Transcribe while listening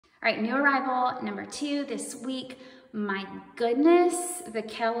All right, new arrival number 2 this week. My goodness, the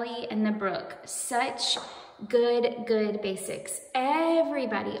Kelly and the Brooke, such good basics.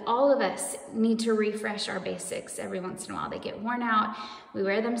 Everybody, all of us need to refresh our basics every once in a while. They get worn out. We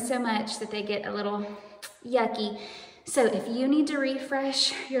wear them so much that they get a little yucky. So if you need to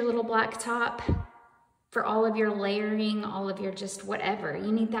refresh your little black top for all of your layering, all of your just whatever,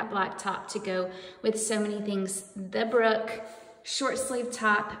 you need that black top to go with so many things. The Brooke short sleeve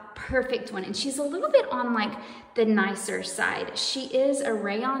top, perfect one. And she's a little bit on like the nicer side. She is a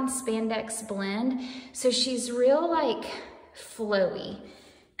rayon spandex blend, so she's real like flowy,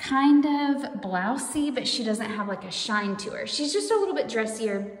 kind of blousey, but she doesn't have like a shine to her. She's just a little bit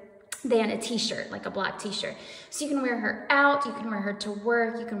dressier than a t-shirt, like a black t-shirt. So you can wear her out, you can wear her to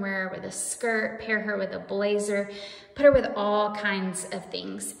work, you can wear her with a skirt, pair her with a blazer, put her with all kinds of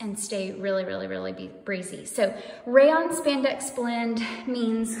things and stay really breezy. So rayon spandex blend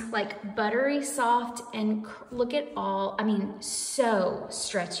means like buttery soft, and look at all, I mean, so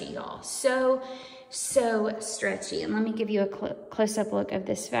stretchy, y'all. So stretchy. And let me give you a close-up look of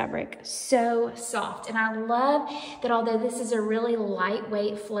this fabric. So soft. And I love that although this is a really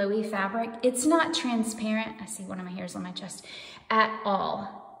lightweight, flowy fabric, it's not transparent. I see one of my hairs on my chest at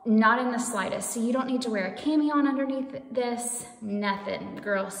all. Not in the slightest. So you don't need to wear a cami on underneath this. Nothing.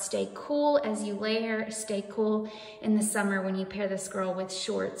 Girl, stay cool as you layer. Stay cool in the summer when you pair this girl with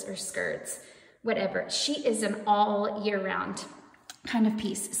shorts or skirts, whatever. She is an all year round kind of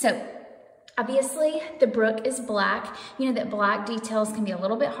piece. So obviously, the Brooke is black. You know that black details can be a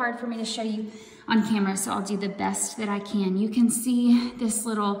little bit hard for me to show you on camera, so I'll do the best that I can. You can see this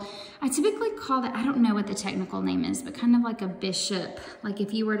little, I typically call that, I don't know what the technical name is, but kind of like a bishop. Like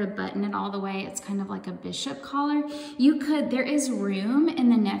if you were to button it all the way, it's kind of like a bishop collar. You could, there is room in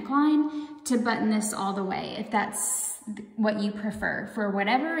the neckline to button this all the way if that's what you prefer. For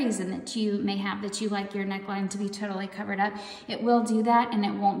whatever reason that you may have, that you like your neckline to be totally covered up, it will do that and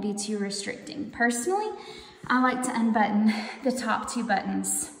it won't be too restricting. Personally, I like to unbutton the top 2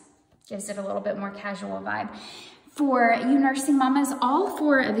 buttons. Gives it a little bit more casual vibe. For you nursing mamas, all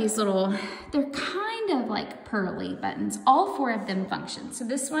 4 of these little, they're kind of like pearly buttons. All 4 of them function. So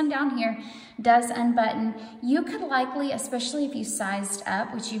this one down here does unbutton. You could likely, especially if you sized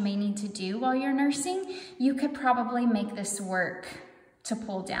up, which you may need to do while you're nursing, you could probably make this work to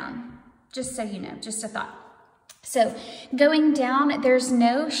pull down. Just so you know, just a thought. So going down, there's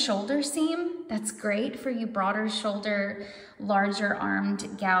no shoulder seam. That's great for you broader shoulder, larger armed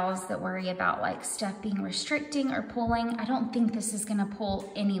gals that worry about like stuff being restricting or pulling. I don't think this is gonna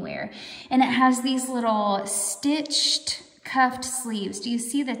pull anywhere. And it has these little stitched cuffed sleeves. Do you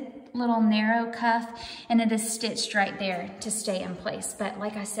see the little narrow cuff? And it is stitched right there to stay in place. But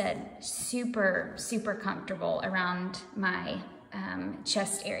like I said, super comfortable around my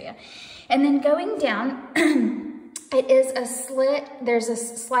chest area. And then going down, it is a slit. There's a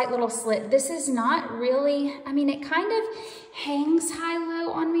slight little slit. This is not really, I mean, it kind of hangs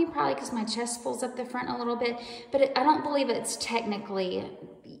high-low on me, probably because my chest pulls up the front a little bit, but I don't believe it's technically,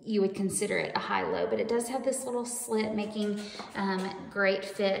 you would consider it a high-low, but it does have this little slit making great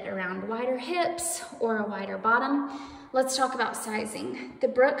fit around wider hips or a wider bottom. Let's talk about sizing. The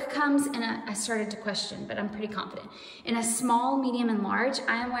Brooke comes in a, I started to question, but I'm pretty confident, in a small, medium, and large.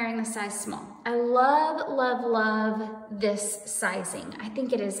 I am wearing the size small. I love this sizing. I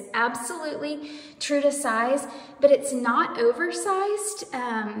think it is absolutely true to size, but it's not oversized.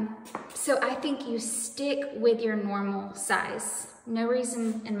 So I think you stick with your normal size. No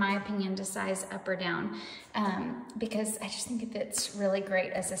reason, in my opinion, to size up or down because I just think it fits really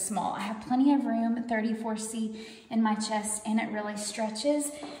great as a small. I have plenty of room, 34C in my chest, and it really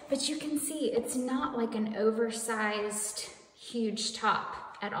stretches. But you can see it's not like an oversized, huge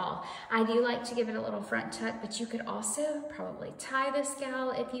top at all. I do like to give it a little front tuck, but you could also probably tie this gal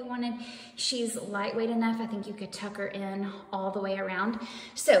if you wanted. She's lightweight enough. I think you could tuck her in all the way around.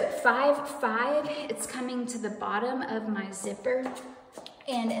 So 5'5", it's coming to the bottom of my zipper,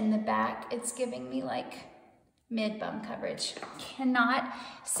 and in the back, it's giving me like mid-bum coverage. Cannot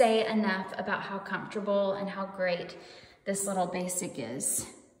say enough about how comfortable and how great this little basic is.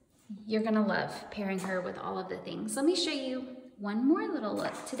 You're gonna love pairing her with all of the things. Let me show you one more little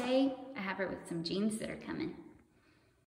look. Today, I have her with some jeans that are coming.